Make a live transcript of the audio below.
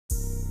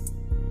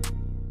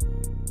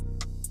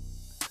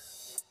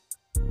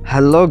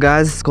Hello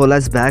guys, Kola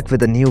is back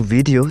with a new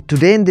video.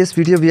 Today in this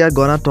video we are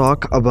gonna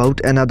talk about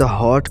another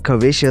hot,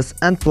 curvaceous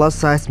and plus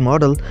size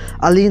model,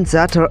 Aline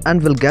Zattar,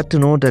 and we'll get to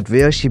know that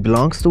where she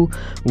belongs to,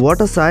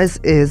 what her size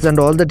is and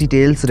all the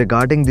details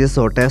regarding this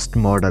hottest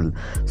model.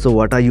 So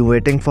what are you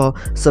waiting for?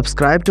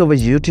 Subscribe to our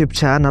YouTube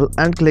channel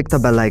and click the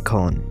bell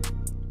icon.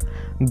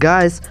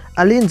 Guys,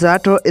 Aline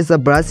Zattar is a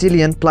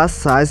Brazilian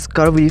plus-size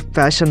curvy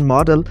fashion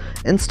model,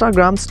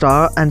 Instagram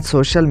star and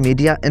social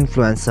media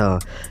influencer.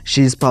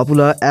 She is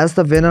popular as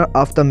the winner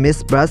of the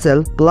Miss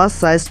Brazil Plus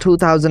Size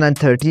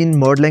 2013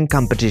 modeling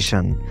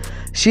competition.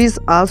 She is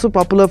also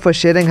popular for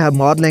sharing her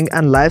modeling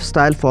and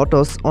lifestyle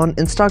photos on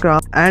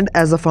Instagram and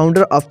as a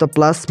founder of the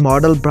Plus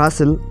Model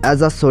Brazil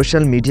as a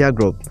social media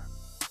group.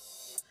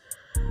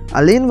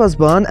 Aline was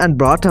born and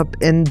brought up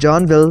in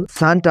Joinville,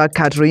 Santa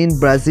Catarina,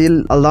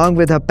 Brazil, along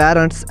with her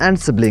parents and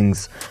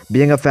siblings.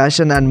 Being a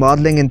fashion and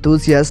modeling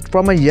enthusiast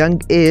from a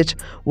young age,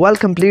 while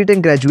completing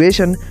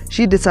graduation,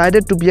 she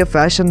decided to be a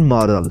fashion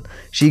model.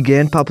 She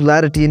gained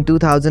popularity in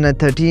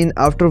 2013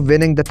 after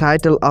winning the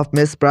title of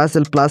Miss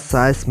Brazil Plus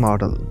Size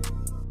Model.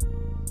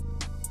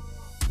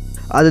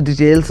 Other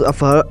details of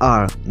her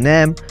are: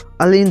 name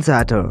Aline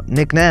Zattar,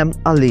 nickname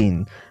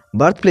Aline,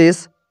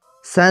 birthplace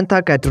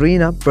Santa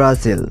Catarina,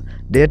 Brazil,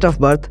 date of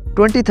birth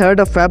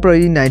 23rd of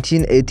February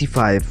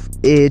 1985,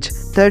 age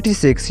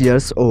 36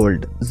 years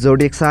old,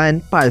 zodiac sign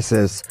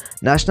Pisces,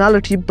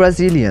 nationality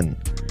Brazilian,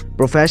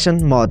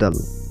 profession model.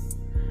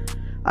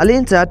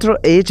 Aline Zattar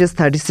age is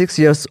 36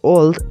 years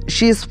old.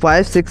 She is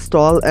 5'6"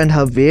 tall and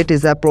her weight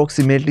is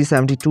approximately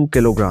 72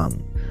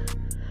 kg.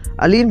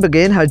 Aline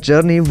began her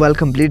journey while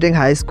completing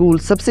high school.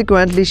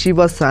 Subsequently, she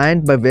was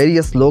signed by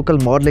various local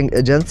modeling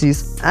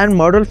agencies and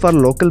modeled for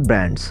local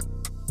brands.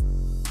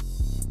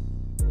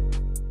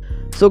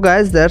 So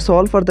guys, that's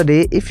all for the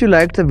day. If you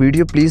liked the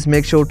video, please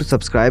make sure to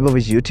subscribe our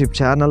YouTube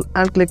channel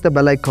and click the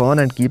bell icon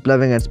and keep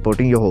loving and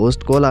supporting your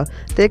host Kola.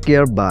 Take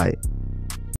care, bye.